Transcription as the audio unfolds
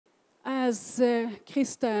As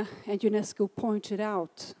Krista and UNESCO pointed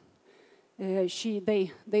out,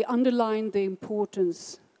 they underlined the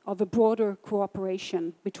importance of a broader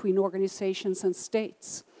cooperation between organizations and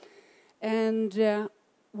states. And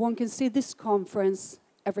one can see this conference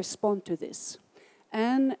respond to this.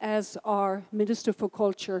 And as our Minister for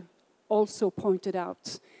Culture also pointed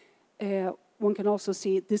out, one can also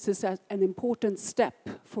see this is an important step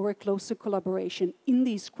for a closer collaboration in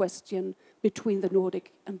these questions between the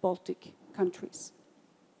Nordic and Baltic countries.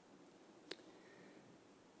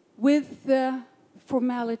 With the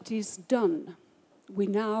formalities done, we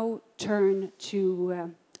now turn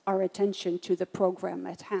to our attention to the program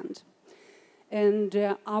at hand. And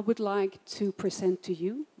I would like to present to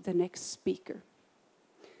you the next speaker.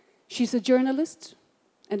 She's a journalist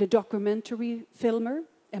and a documentary filmer.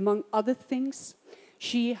 Among other things,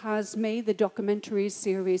 she has made the documentary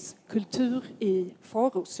series Kultur I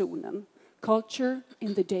farozonen, Culture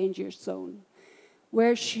in the Danger Zone,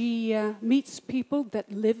 where she meets people that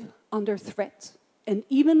live under threat and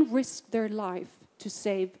even risk their life to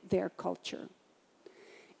save their culture.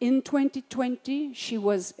 In 2020, she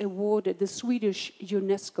was awarded the Swedish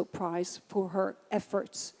UNESCO Prize for her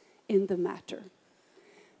efforts in the matter.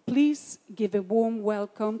 Please give a warm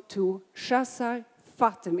welcome to Khazar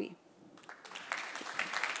Fatemi.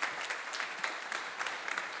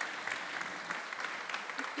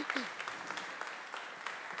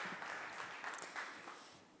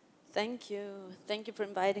 Thank you. Thank you for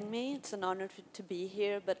inviting me. It's an honor to be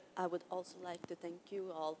here, but I would also like to thank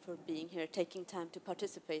you all for being here, taking time to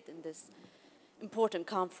participate in this important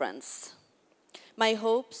conference. My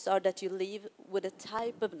hopes are that you leave with a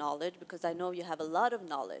type of knowledge, because I know you have a lot of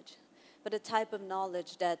knowledge, but a type of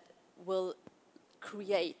knowledge that will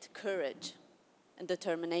create courage and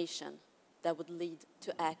determination that would lead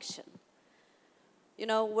to action. You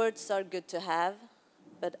know, words are good to have,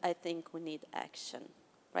 but I think we need action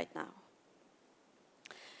right now.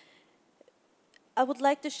 I would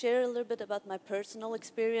like to share a little bit about my personal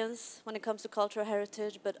experience when it comes to cultural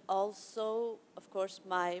heritage, but also, of course,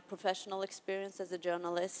 my professional experience as a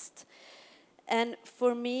journalist. And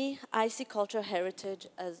for me, I see cultural heritage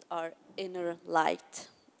as our inner light.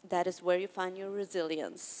 That is where you find your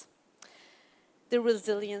resilience. The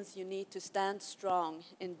resilience you need to stand strong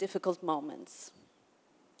in difficult moments.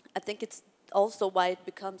 I think it's also why it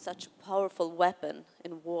becomes such a powerful weapon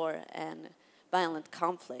in war and violent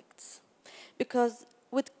conflicts. Because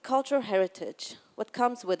with cultural heritage, what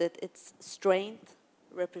comes with it, it's strength,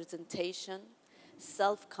 representation,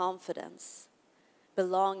 self-confidence,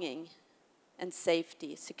 belonging, and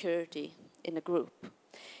safety, security in a group.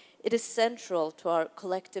 It is central to our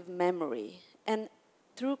collective memory, and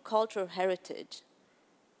through cultural heritage,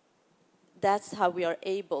 that's how we are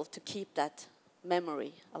able to keep that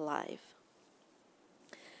memory alive.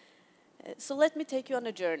 So let me take you on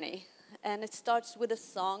a journey, and it starts with a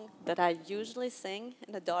song that I usually sing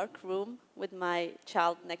in a dark room with my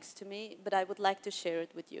child next to me, but I would like to share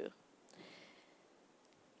it with you.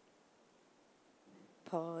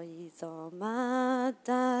 پاییز آمد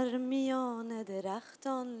در میان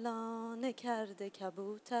درختان لانه کرده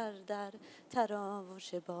کبوتر در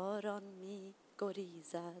تراوش باران می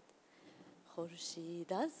گریزد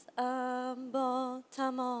خورشید از با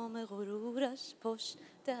تمام غرورش پشت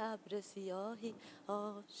ابر سیاهی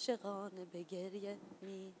عاشقانه به گریه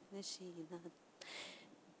می نشیند.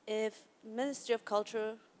 If Ministry of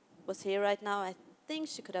Culture was here right now, I think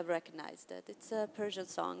she could have recognized it. It's a Persian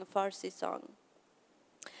song, a Farsi song.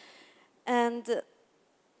 And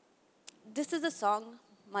this is a song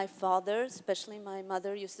my father, especially my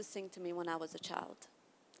mother, used to sing to me when I was a child.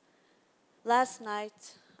 Last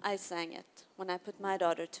night, I sang it when I put my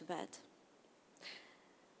daughter to bed.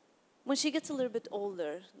 When she gets a little bit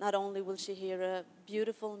older, not only will she hear a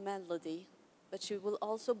beautiful melody, but she will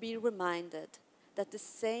also be reminded that the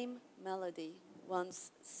same melody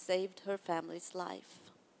once saved her family's life.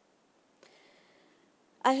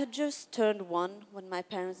 I had just turned 1 when my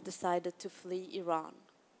parents decided to flee Iran.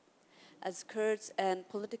 As Kurds and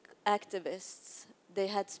political activists, they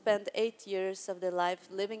had spent 8 years of their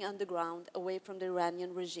life living underground away from the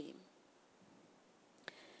Iranian regime.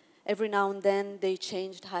 Every now and then they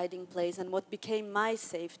changed hiding place, and what became my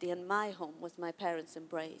safety and my home was my parents'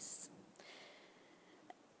 embrace.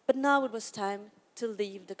 But now it was time to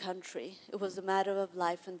leave the country. It was a matter of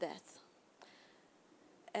life and death.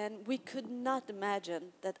 And we could not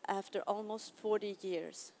imagine that after almost 40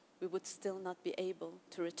 years, we would still not be able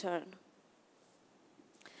to return.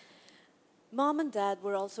 Mom and Dad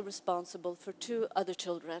were also responsible for 2 other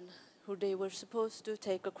children who they were supposed to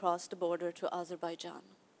take across the border to Azerbaijan.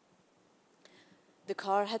 The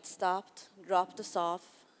car had stopped, dropped us off,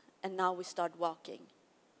 and now we start walking.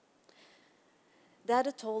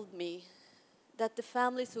 Dad told me that the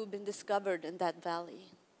families who've been discovered in that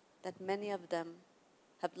valley, that many of them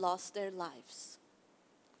have lost their lives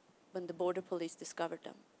when the border police discovered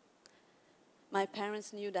them. My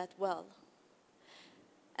parents knew that well.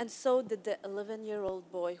 And so did the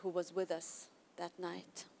 11-year-old boy who was with us that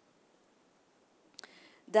night.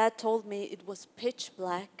 Dad told me it was pitch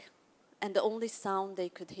black, and the only sound they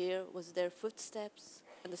could hear was their footsteps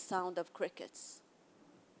and the sound of crickets.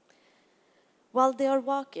 While they are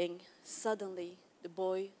walking, suddenly the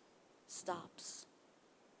boy stops.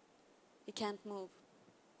 He can't move.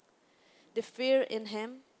 The fear in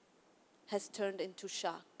him has turned into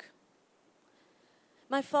shock.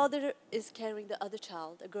 My father is carrying the other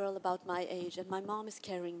child, a girl about my age, and my mom is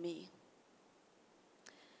carrying me.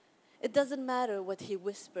 It doesn't matter what he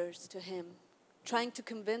whispers to him, trying to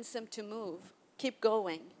convince him to move, keep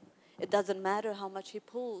going. It doesn't matter how much he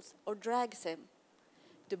pulls or drags him.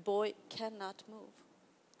 The boy cannot move.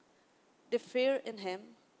 The fear in him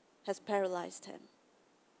has paralyzed him.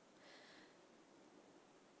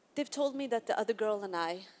 They've told me that the other girl and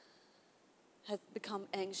I had become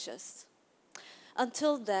anxious.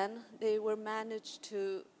 Until then, they were managed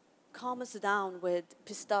to calm us down with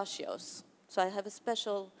pistachios. So I have a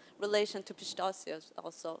special relation to pistachios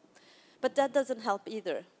also. But that doesn't help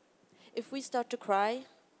either. If we start to cry,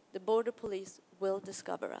 the border police will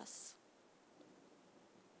discover us.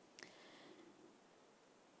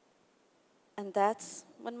 And that's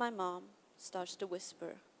when my mom starts to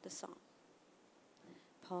whisper the song.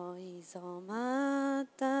 پاییز آمد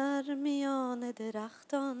در میان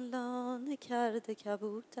درختان لانه کرده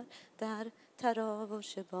کبوتر در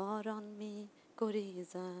تراوش باران می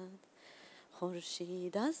گریزد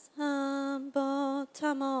خورشید از هم با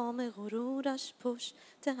تمام غرورش پشت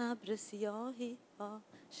ابر سیاهی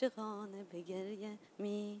عاشقانه به گریه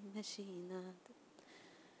می نشیند.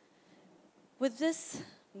 With this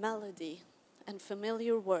melody and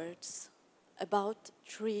familiar words about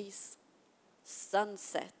trees,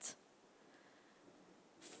 sunset,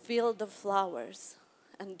 field of flowers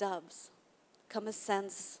and doves, come a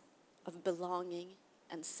sense of belonging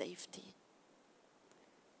and safety.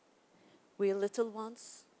 We little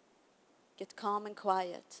ones get calm and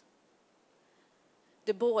quiet.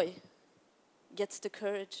 The boy gets the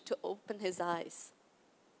courage to open his eyes,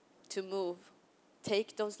 to move,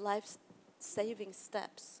 take those life-saving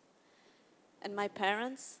steps. And my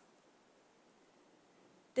parents,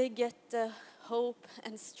 they get the hope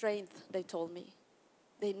and strength, they told me,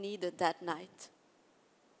 they needed that night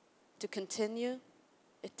to continue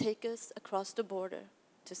and take us across the border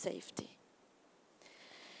to safety.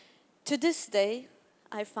 To this day,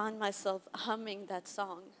 I find myself humming that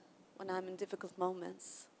song when I'm in difficult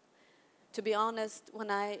moments. To be honest,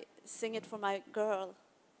 when I sing it for my girl,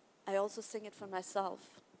 I also sing it for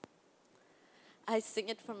myself. I sing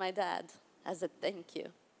it for my dad as a thank you,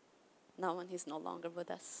 now when he's no longer with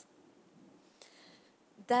us.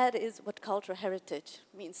 That is what cultural heritage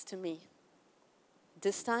means to me.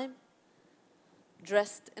 This time,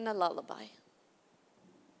 dressed in a lullaby.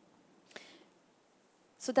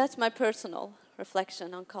 So that's my personal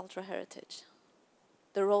reflection on cultural heritage,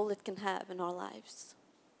 the role it can have in our lives.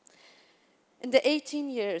 In the 18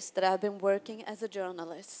 years that I've been working as a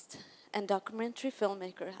journalist and documentary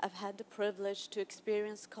filmmaker, I've had the privilege to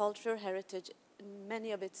experience cultural heritage in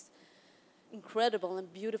many of its incredible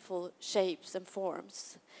and beautiful shapes and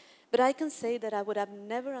forms. But I can say that I would have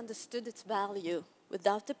never understood its value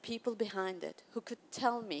without the people behind it who could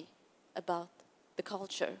tell me about the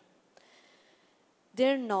culture.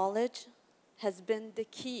 Their knowledge has been the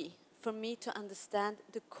key for me to understand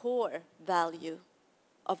the core value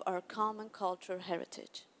of our common cultural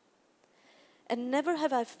heritage. And never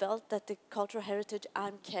have I felt that the cultural heritage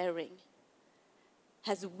I'm carrying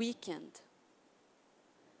has weakened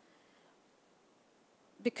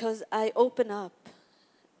because I open up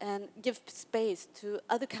and give space to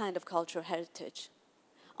other kind of cultural heritage.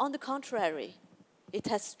 On the contrary, it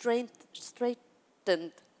has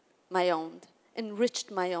strengthened my own,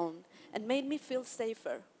 enriched my own, and made me feel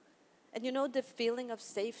safer. And you know the feeling of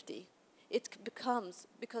safety, it becomes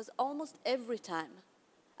because almost every time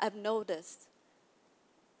I've noticed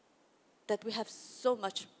that we have so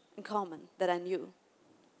much in common that I knew.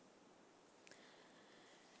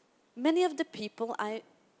 Many of the people I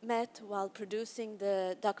met while producing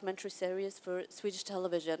the documentary series for Swedish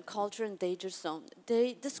television, Culture and Danger Zone,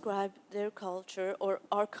 they described their culture or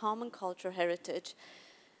our common culture heritage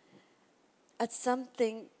as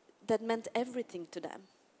something that meant everything to them.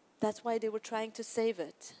 That's why they were trying to save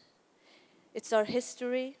it. It's our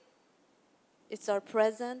history, it's our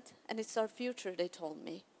present, and it's our future, they told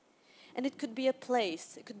me. And it could be a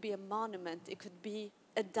place, it could be a monument, it could be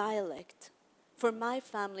a dialect. For my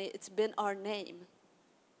family, it's been our name,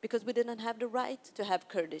 because we didn't have the right to have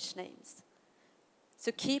Kurdish names.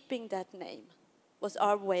 So keeping that name was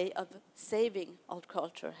our way of saving our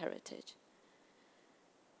cultural heritage.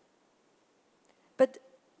 But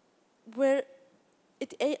where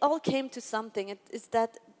it all came to something is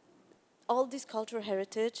that all this cultural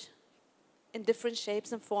heritage in different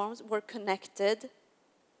shapes and forms were connected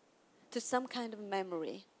to some kind of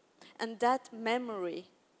memory. And that memory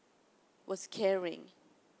was carrying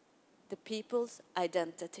the people's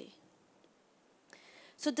identity.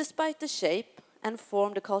 So despite the shape and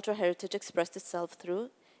form the cultural heritage expressed itself through,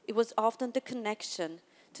 it was often the connection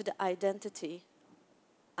to the identity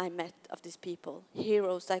I met of these people,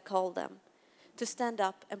 heroes I call them, to stand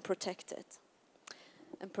up and protect it.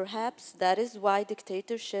 And perhaps that is why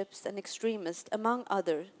dictatorships and extremists, among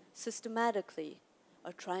others, systematically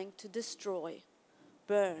are trying to destroy,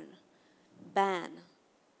 burn, ban,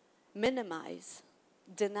 minimize,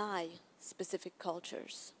 deny specific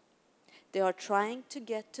cultures. They are trying to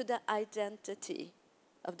get to the identity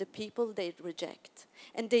of the people they reject.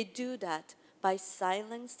 And they do that by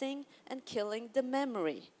silencing and killing the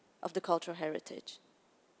memory of the cultural heritage,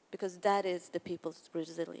 because that is the people's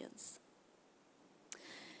resilience.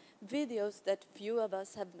 Videos that few of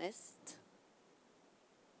us have missed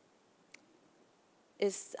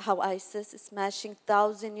is how ISIS is smashing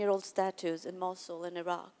 1,000-year-old statues in Mosul in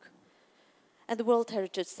Iraq, and the World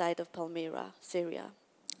Heritage Site of Palmyra, Syria.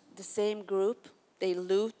 The same group, they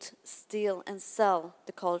loot, steal, and sell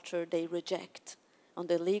the culture they reject on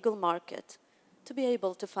the legal market to be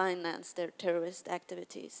able to finance their terrorist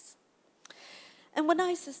activities. And when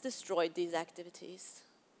ISIS destroyed these activities,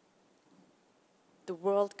 the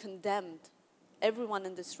world condemned, everyone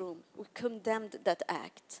in this room, we condemned that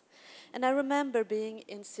act. And I remember being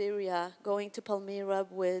in Syria, going to Palmyra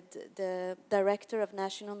with the director of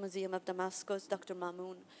National Museum of Damascus, Dr.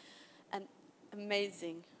 Mamoun, an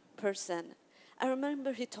amazing person. I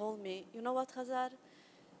remember he told me, you know what, Khazar?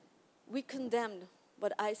 We condemn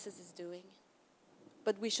what ISIS is doing,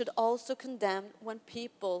 but we should also condemn when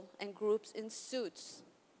people and groups in suits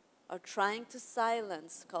are trying to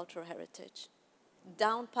silence cultural heritage,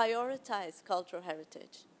 down prioritize cultural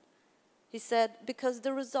heritage. He said, because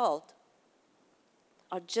the result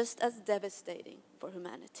are just as devastating for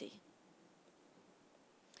humanity.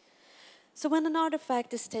 So when an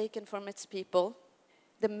artifact is taken from its people,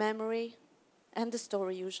 the memory and the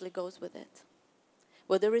story usually goes with it,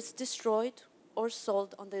 whether it's destroyed or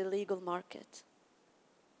sold on the illegal market.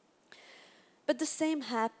 But the same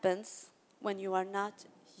happens when you are not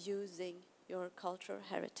using your cultural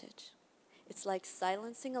heritage. It's like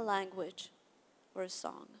silencing a language or a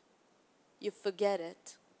song. You forget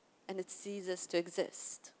it, and it ceases to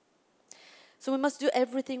exist. So we must do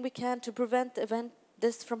everything we can to prevent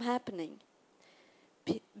this from happening.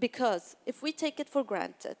 Because if we take it for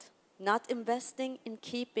granted, not investing in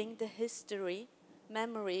keeping the history,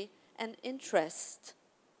 memory, and interest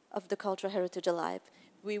of the cultural heritage alive,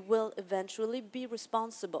 we will eventually be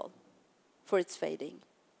responsible for its fading.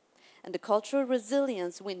 And the cultural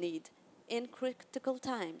resilience we need in critical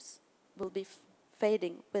times will be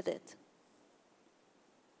fading with it.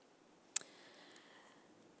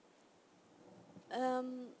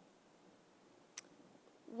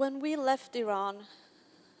 When we left Iran,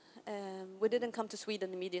 we didn't come to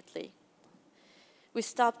Sweden immediately. We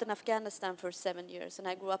stopped in Afghanistan for 7 years, and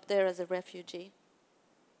I grew up there as a refugee.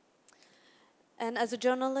 And as a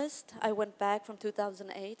journalist, I went back from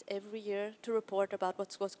 2008 every year to report about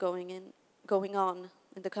what was going on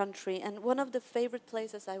in the country. And one of the favorite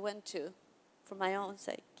places I went to, for my own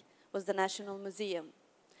sake, was the National Museum.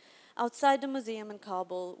 Outside the museum in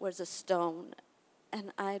Kabul was a stone,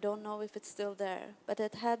 and I don't know if it's still there, but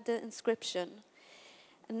it had the inscription,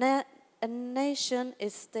 a nation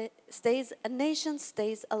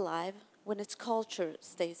stays alive when its culture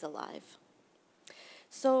stays alive.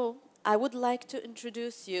 So I would like to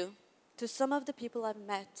introduce you to some of the people I've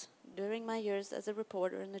met during my years as a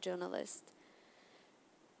reporter and a journalist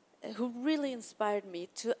who really inspired me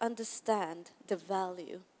to understand the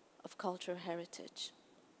value of cultural heritage.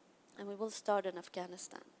 And we will start in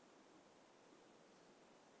Afghanistan.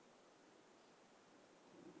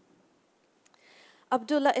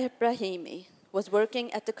 Abdullah Ibrahimi was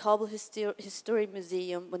working at the Kabul History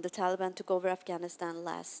Museum when the Taliban took over Afghanistan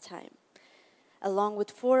last time. Along with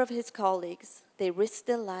 4 of his colleagues, they risked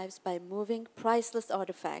their lives by moving priceless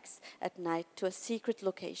artifacts at night to a secret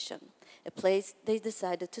location, a place they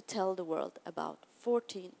decided to tell the world about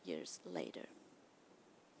 14 years later.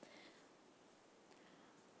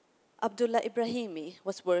 Abdullah Ibrahimi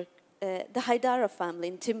was the Haidara family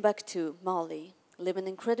in Timbuktu, Mali, live in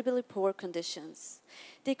incredibly poor conditions.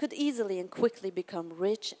 They could easily and quickly become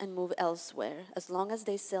rich and move elsewhere as long as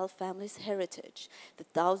they sell family's heritage, the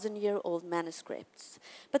 1,000-year-old manuscripts.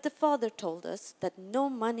 But the father told us that no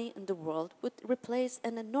money in the world would replace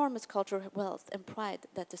an enormous cultural wealth and pride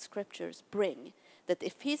that the scriptures bring, that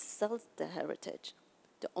if he sells the heritage,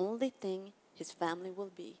 the only thing his family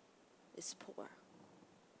will be is poor.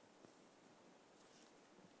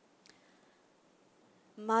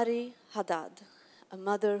 Mari Haddad, a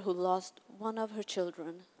mother who lost one of her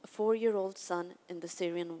children, a 4-year-old son, in the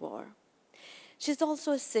Syrian war. She's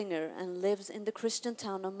also a singer and lives in the Christian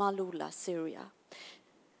town of Malula, Syria,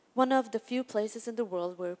 one of the few places in the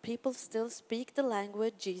world where people still speak the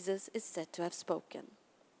language Jesus is said to have spoken.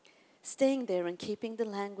 Staying there and keeping the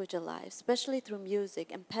language alive, especially through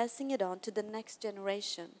music and passing it on to the next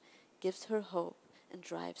generation, gives her hope and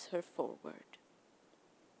drives her forward.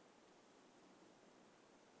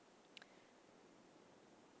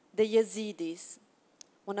 The Yazidis,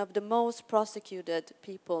 one of the most persecuted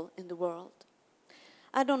people in the world.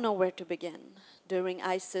 I don't know where to begin. During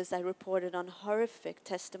ISIS, I reported on horrific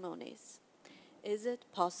testimonies. Is it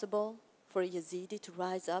possible for a Yazidi to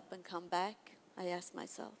rise up and come back? I asked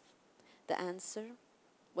myself. The answer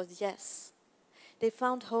was yes. They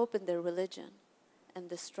found hope in their religion and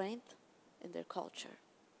the strength in their culture.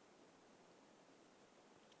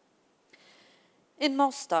 In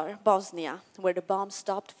Mostar, Bosnia, where the bombs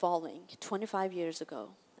stopped falling 25 years ago,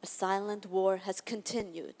 a silent war has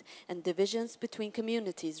continued and divisions between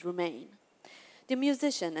communities remain. The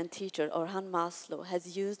musician and teacher Orhan Maslow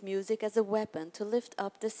has used music as a weapon to lift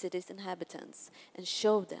up the city's inhabitants and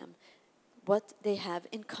show them what they have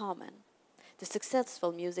in common. The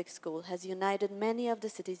successful music school has united many of the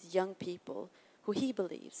city's young people who he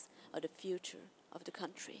believes are the future of the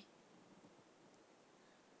country.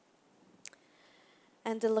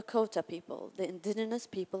 And the Lakota people, the indigenous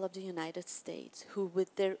people of the United States, who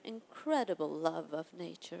with their incredible love of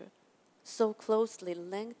nature, so closely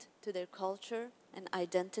linked to their culture and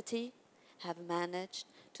identity, have managed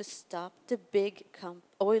to stop the big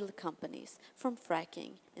oil companies from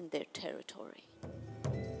fracking in their territory.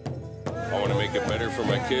 I want to make it better for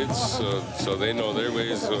my kids so they know their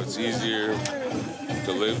ways, so it's easier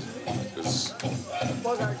to live.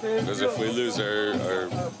 Because if we lose our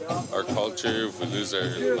culture, if we lose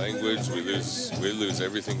our language, we lose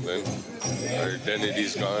everything then. Our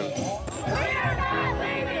identity's gone.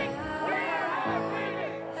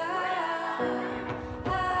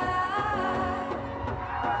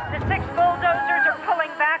 The 6 bulldozers are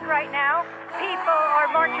pulling back right now. People are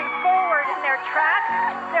marching forward in their tracks.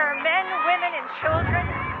 There are men, women, and children.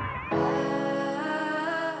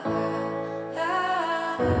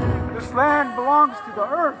 This land belongs to the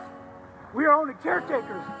earth. We are only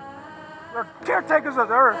caretakers. We're caretakers of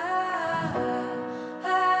the earth.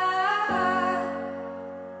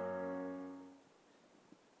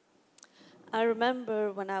 I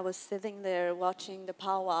remember when I was sitting there watching the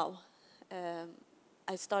powwow,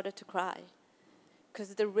 I started to cry.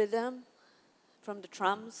 Because the rhythm from the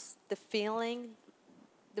drums, the feeling,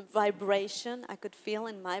 the vibration I could feel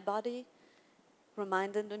in my body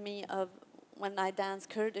reminded me of when I danced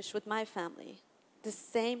Kurdish with my family. The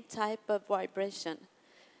same type of vibration.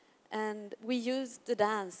 And we used the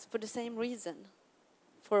dance for the same reason.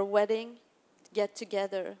 For a wedding, to get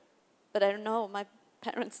together. But I don't know, my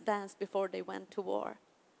parents danced before they went to war.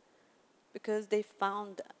 Because they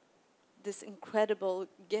found this incredible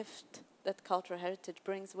gift that cultural heritage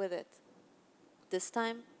brings with it. This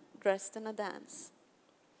time, dressed in a dance.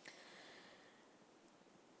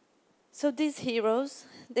 So these heroes,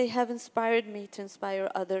 they have inspired me to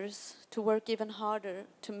inspire others to work even harder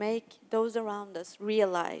to make those around us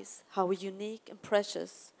realize how unique and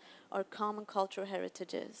precious our common cultural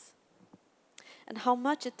heritage is. And how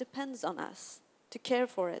much it depends on us to care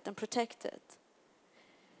for it and protect it.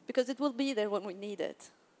 Because it will be there when we need it.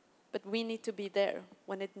 But we need to be there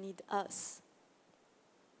when it needs us.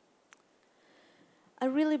 I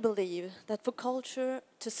really believe that for culture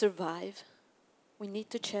to survive, we need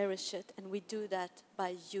to cherish it, and we do that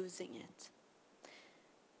by using it.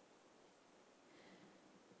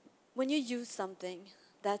 When you use something,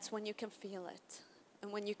 that's when you can feel it.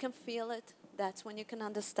 And when you can feel it, that's when you can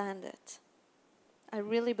understand it. I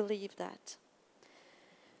really believe that.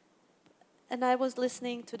 And I was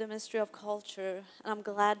listening to the Ministry of Culture, and I'm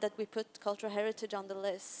glad that we put cultural heritage on the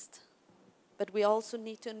list. But we also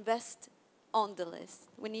need to invest on the list.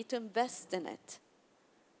 We need to invest in it.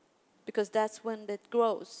 Because that's when it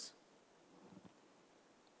grows.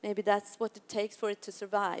 Maybe that's what it takes for it to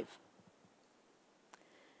survive.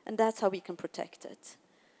 And that's how we can protect it.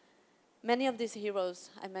 Many of these heroes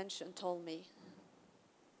I mentioned told me,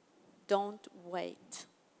 don't wait.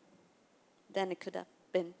 Then it could have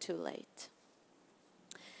been too late.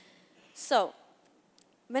 So,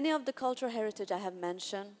 many of the cultural heritage I have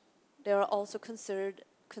mentioned, they are also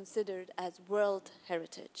considered as world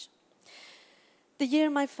heritage. The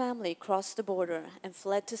year my family crossed the border and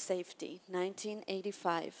fled to safety,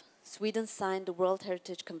 1985, Sweden signed the World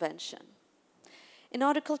Heritage Convention. In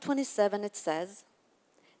Article 27 it says,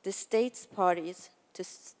 the states parties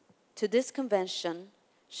to this convention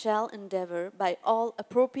shall endeavor by all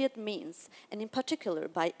appropriate means, and in particular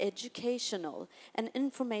by educational and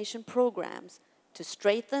information programs, to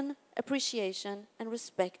strengthen appreciation and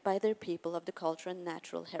respect by their people of the cultural and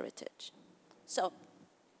natural heritage. So,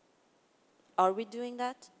 are we doing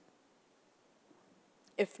that?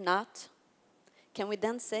 If not, can we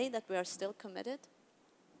then say that we are still committed?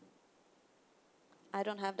 I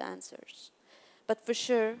don't have the answers. But for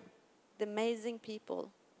sure, the amazing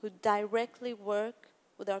people who directly work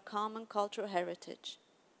with our common cultural heritage,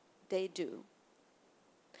 they do.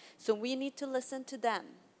 So we need to listen to them.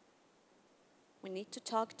 We need to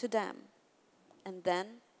talk to them and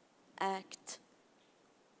then act.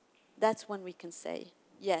 That's when we can say,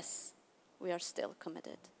 yes, we are still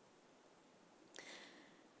committed.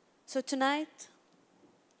 So tonight,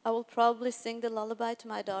 I will probably sing the lullaby to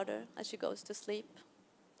my daughter as she goes to sleep.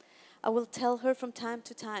 I will tell her from time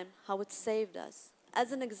to time how it saved us,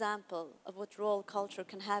 as an example of what role culture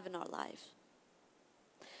can have in our life.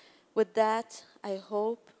 With that, I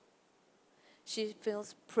hope she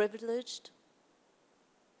feels privileged,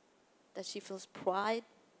 that she feels pride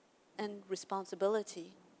and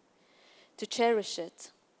responsibility to cherish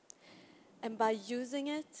it. And by using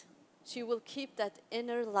it, she will keep that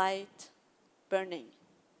inner light burning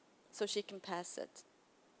so she can pass it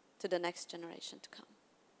to the next generation to come.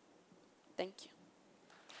 Thank you.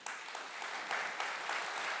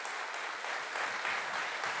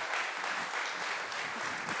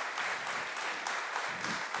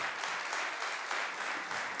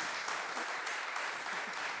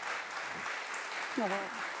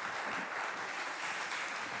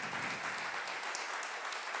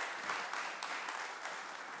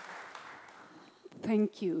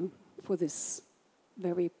 Thank you for this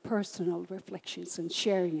very personal reflections and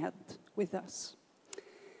sharing it with us.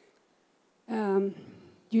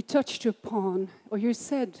 You touched upon, or you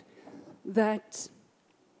said that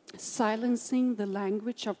silencing the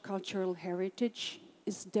language of cultural heritage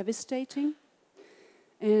is devastating.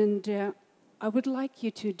 And I would like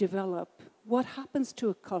you to develop what happens to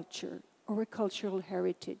a culture or a cultural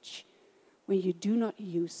heritage when you do not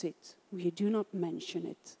use it, when you do not mention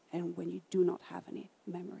it, and when you do not have any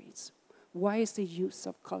memories. Why is the use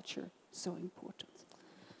of culture so important?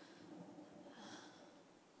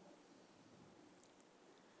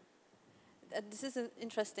 This is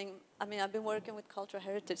interesting. I mean, I've been working with cultural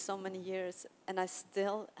heritage so many years, and I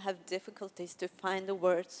still have difficulties to find the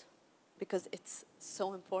words because it's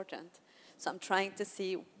so important. So I'm trying to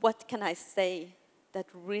see what can I say that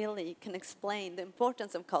really can explain the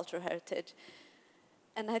importance of cultural heritage.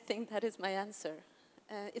 And I think that is my answer.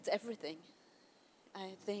 It's everything. I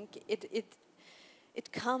think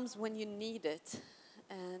it comes when you need it,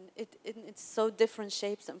 and it's so different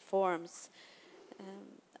shapes and forms.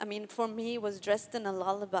 I mean, for me, it was dressed in a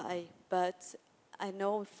lullaby, but I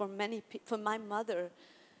know for many people, for my mother,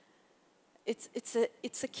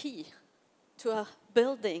 it's a key to a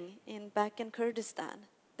building back in Kurdistan.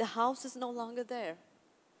 The house is no longer there,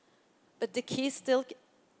 but the key still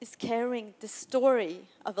is carrying the story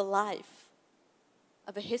of a life,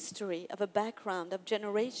 of a history, of a background, of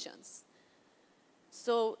generations.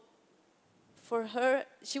 So for her,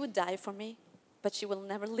 she would die for me, but she will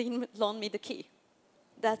never loan me the key.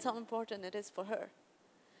 That's how important it is for her.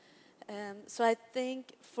 So I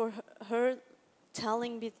think for her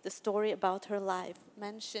telling me the story about her life,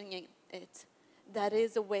 mentioning it, that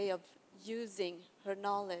is a way of using her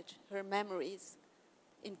knowledge, her memories,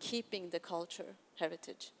 in keeping the culture,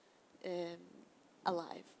 heritage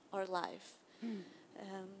alive, or life.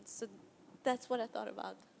 So that's what I thought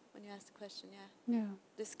about when you asked the question, Yeah.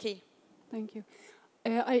 This key. Thank you.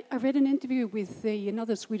 I read an interview with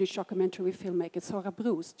another Swedish documentary filmmaker, Sara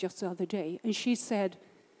Bruce, just the other day, and she said,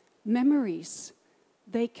 memories,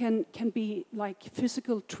 they can be like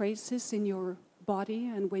physical traces in your body,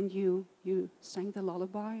 and when you sang the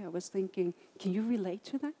lullaby, I was thinking, can you relate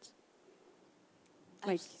to that?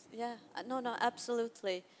 Like, Yeah, no,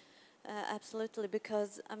 absolutely. Absolutely,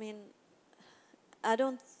 because, I mean, I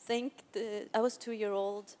don't think, I was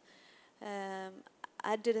 2-year-old,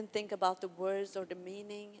 I didn't think about the words or the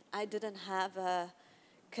meaning. I didn't have a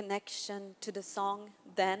connection to the song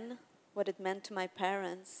then. what it meant to my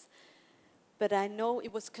parents. But I know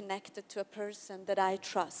it was connected to a person that I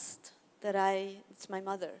trust, it's my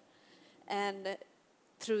mother. And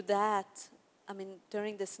through that, I mean,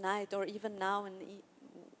 during this night, or even now,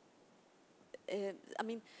 I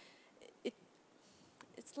mean,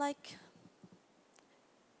 it's like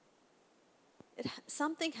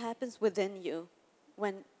something happens within you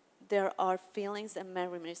when there are feelings and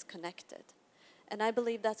memories connected. And I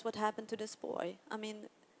believe that's what happened to this boy. I mean,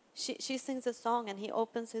 she sings a song and he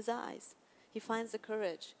opens his eyes. He finds the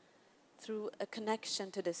courage through a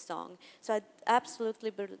connection to this song. So I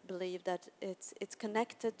absolutely believe that it's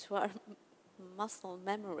connected to our muscle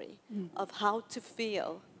memory of how to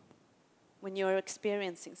feel when you're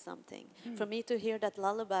experiencing something. For me to hear that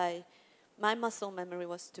lullaby, my muscle memory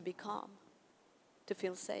was to be calm, to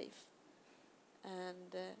feel safe.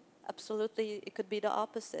 And absolutely, it could be the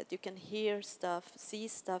opposite. You can hear stuff, see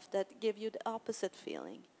stuff that give you the opposite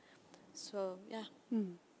feeling. So, yeah.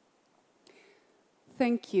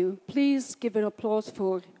 Thank you. Please give an applause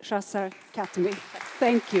for Khazar Fatemi.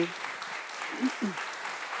 Thank you.